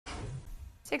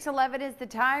6:11 is the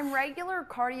time. Regular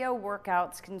cardio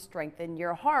workouts can strengthen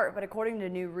your heart, but according to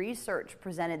new research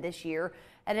presented this year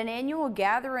at an annual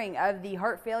gathering of the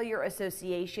Heart Failure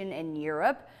Association in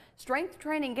Europe, strength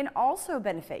training can also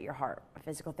benefit your heart. A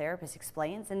physical therapist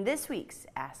explains in this week's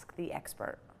Ask the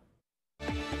Expert.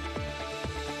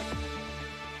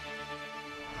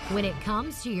 When it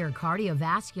comes to your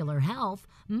cardiovascular health,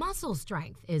 muscle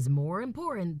strength is more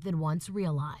important than once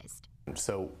realized.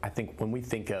 So I think when we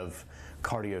think of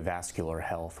cardiovascular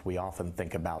health, we often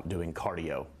think about doing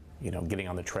cardio, getting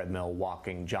on the treadmill,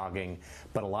 walking, jogging,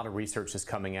 but a lot of research is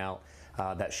coming out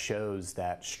that shows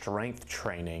that strength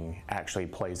training actually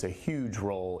plays a huge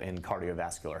role in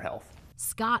cardiovascular health.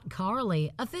 Scott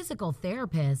Carley, a physical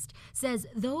therapist, says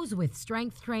those with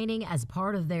strength training as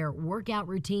part of their workout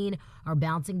routine are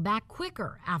bouncing back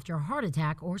quicker after a heart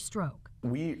attack or stroke.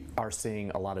 We are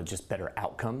seeing a lot of just better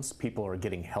outcomes. People are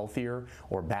getting healthier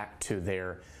or back to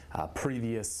their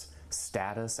previous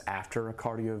status after a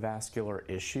cardiovascular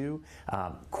issue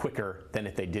quicker than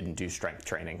if they didn't do strength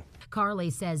training.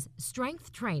 Carley says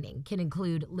strength training can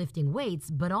include lifting weights,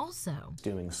 but also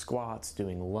doing squats,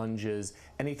 doing lunges,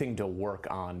 anything to work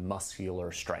on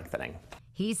muscular strengthening.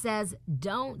 He says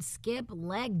don't skip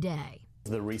leg day.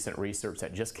 The recent research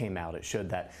that just came out, it showed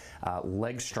that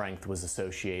leg strength was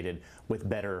associated with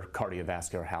better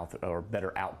cardiovascular health or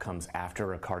better outcomes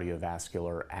after a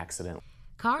cardiovascular accident.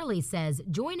 Carley says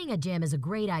joining a gym is a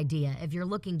great idea if you're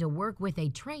looking to work with a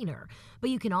trainer,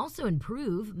 but you can also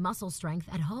improve muscle strength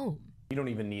at home. You don't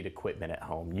even need equipment at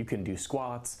home. You can do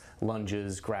squats,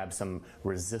 lunges, grab some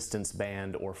resistance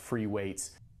band or free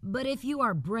weights. But if you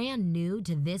are brand new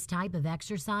to this type of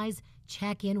exercise,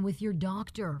 check in with your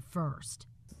doctor first.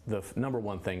 The number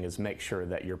one thing is make sure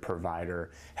that your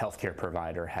healthcare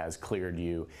provider has cleared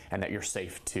you and that you're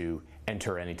safe to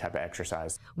enter any type of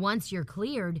exercise. Once you're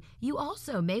cleared, you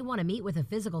also may want to meet with a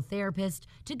physical therapist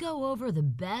to go over the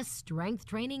best strength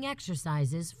training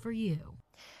exercises for you.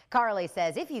 Carley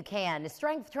says if you can,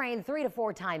 strength train 3 to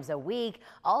 4 times a week,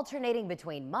 alternating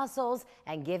between muscles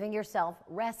and giving yourself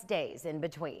rest days in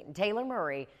between. Taylor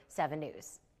Murray, 7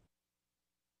 News.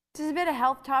 This has been a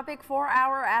health topic for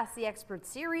our Ask the Expert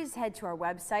series. Head to our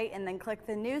website and then click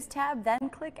the news tab, then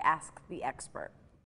click Ask the Expert.